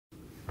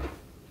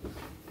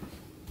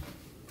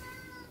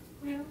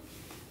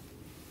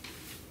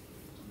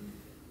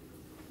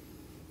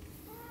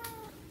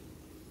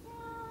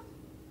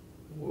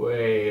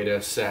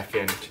a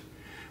second.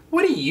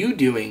 What are you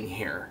doing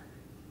here?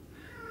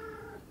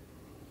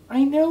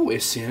 I know,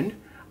 Isun.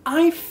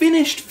 I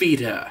finished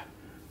VEDA.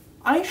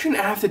 I shouldn't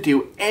have to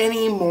do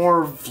any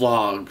more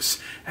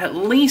vlogs, at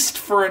least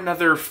for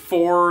another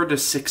 4 to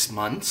 6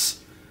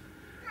 months.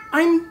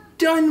 I'm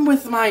done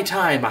with my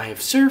time. I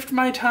have served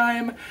my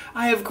time.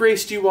 I have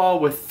graced you all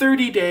with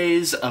 30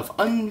 days of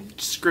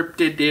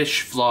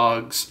unscripted-ish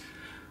vlogs.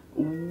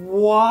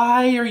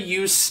 Why are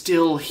you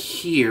still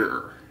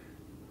here?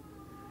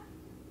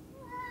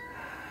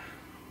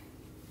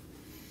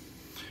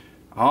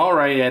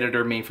 Alright,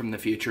 editor me from the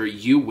future,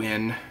 you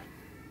win.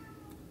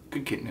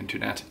 Good kitten,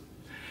 internet.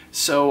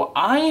 So,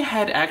 I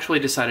had actually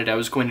decided I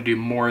was going to do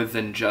more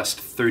than just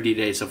 30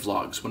 days of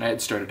vlogs when I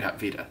had started out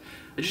VEDA.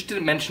 I just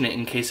didn't mention it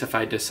in case if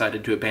I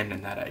decided to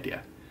abandon that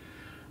idea.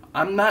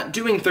 I'm not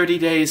doing 30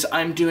 days,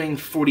 I'm doing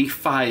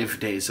 45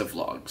 days of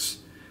vlogs.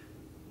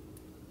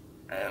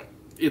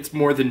 It's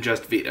more than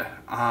just VEDA.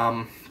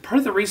 Part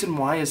of the reason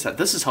why is that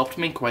this has helped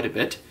me quite a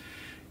bit.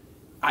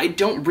 I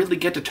don't really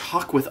get to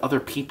talk with other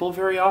people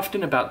very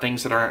often about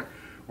things that aren't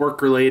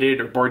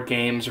work-related or board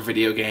games or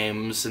video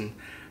games, and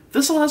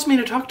this allows me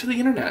to talk to the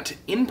internet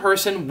in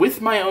person with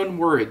my own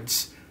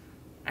words.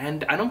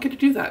 And I don't get to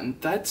do that,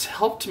 and that's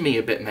helped me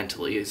a bit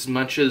mentally, as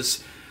much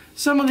as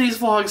some of these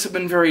vlogs have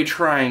been very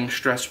trying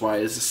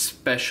stress-wise,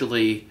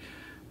 especially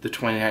the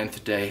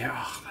 29th day.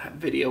 Oh, that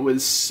video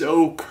was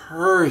so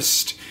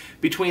cursed.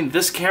 Between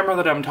this camera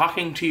that I'm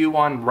talking to you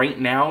on right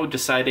now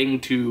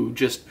deciding to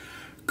just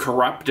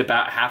corrupt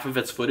about half of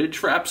its footage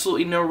for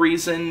absolutely no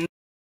reason,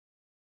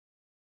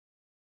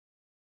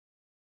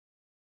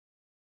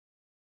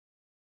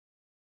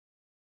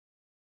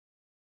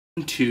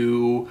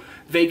 to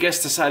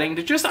Vegas deciding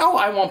to just, oh,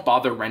 I won't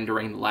bother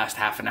rendering the last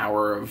half an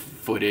hour of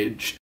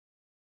footage.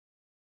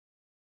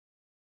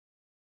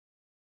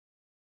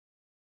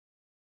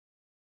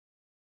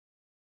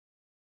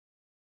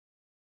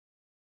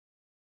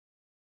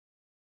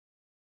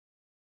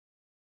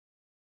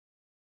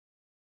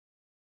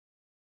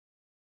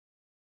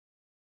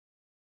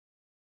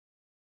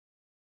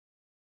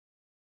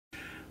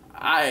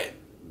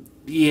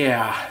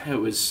 Yeah, it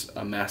was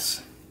a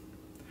mess.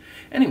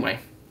 Anyway,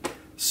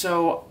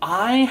 so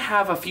I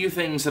have a few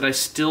things that I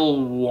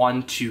still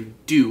want to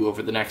do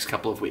over the next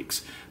couple of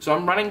weeks. So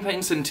I'm running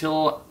things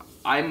until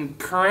I'm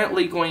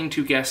currently going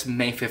to guess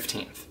May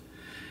 15th.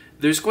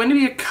 There's going to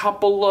be a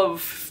couple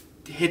of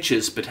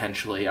hitches,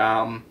 potentially.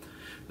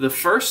 The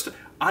first,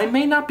 I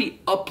may not be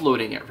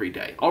uploading every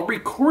day. I'll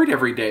record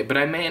every day, but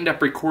I may end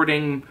up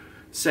recording,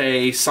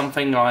 say,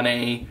 something on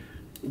a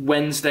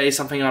Wednesday,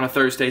 something on a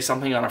Thursday,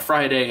 something on a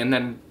Friday, and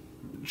then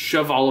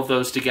shove all of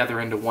those together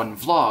into one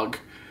vlog.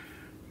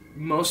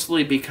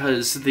 Mostly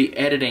because the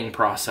editing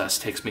process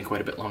takes me quite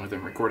a bit longer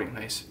than recording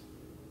these.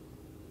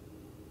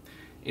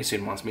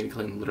 Isun wants me to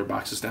clean the litter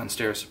boxes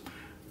downstairs.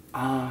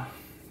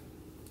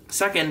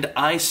 Second,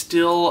 I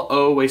still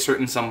owe a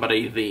certain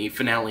somebody the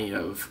finale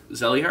of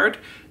Zeliard.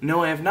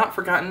 No, I have not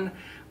forgotten.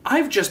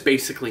 I've just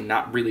basically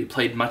not really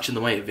played much in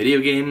the way of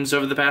video games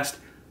over the past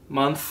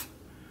month.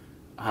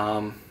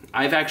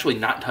 I've actually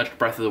not touched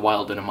Breath of the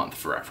Wild in a month,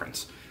 for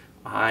reference.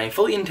 I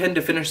fully intend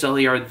to finish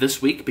Zeliard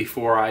this week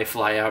before I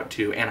fly out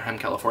to Anaheim,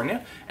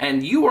 California,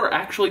 and you are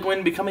actually going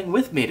to be coming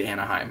with me to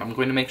Anaheim. I'm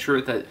going to make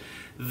sure that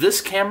this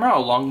camera,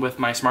 along with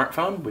my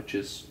smartphone, which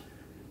is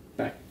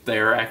back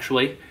there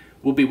actually,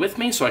 will be with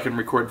me so I can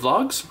record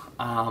vlogs.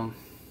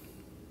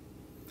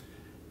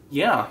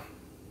 Yeah.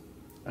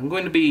 I'm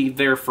going to be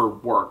there for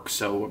work,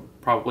 so I'm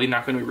probably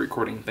not going to be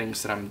recording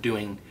things that I'm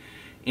doing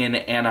in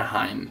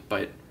Anaheim,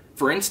 but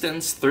for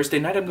instance, Thursday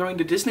night I'm going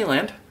to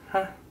Disneyland.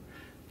 Huh.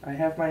 I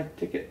have my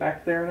ticket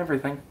back there and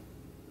everything.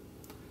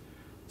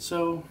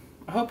 So,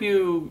 I hope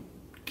you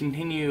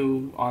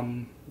continue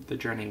on the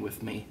journey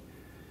with me.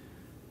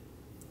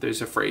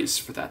 There's a phrase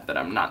for that that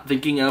I'm not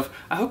thinking of.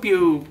 I hope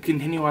you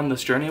continue on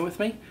this journey with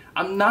me.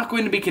 I'm not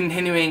going to be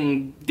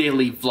continuing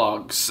daily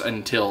vlogs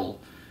until,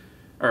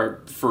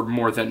 or for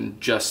more than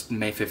just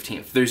May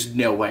 15th. There's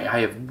no way.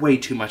 I have way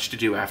too much to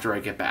do after I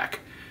get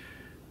back.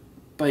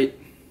 But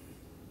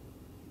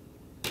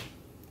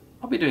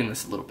I'll be doing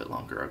this a little bit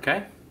longer,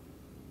 okay?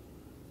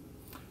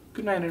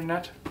 Good night,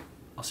 Internet.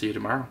 I'll see you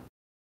tomorrow.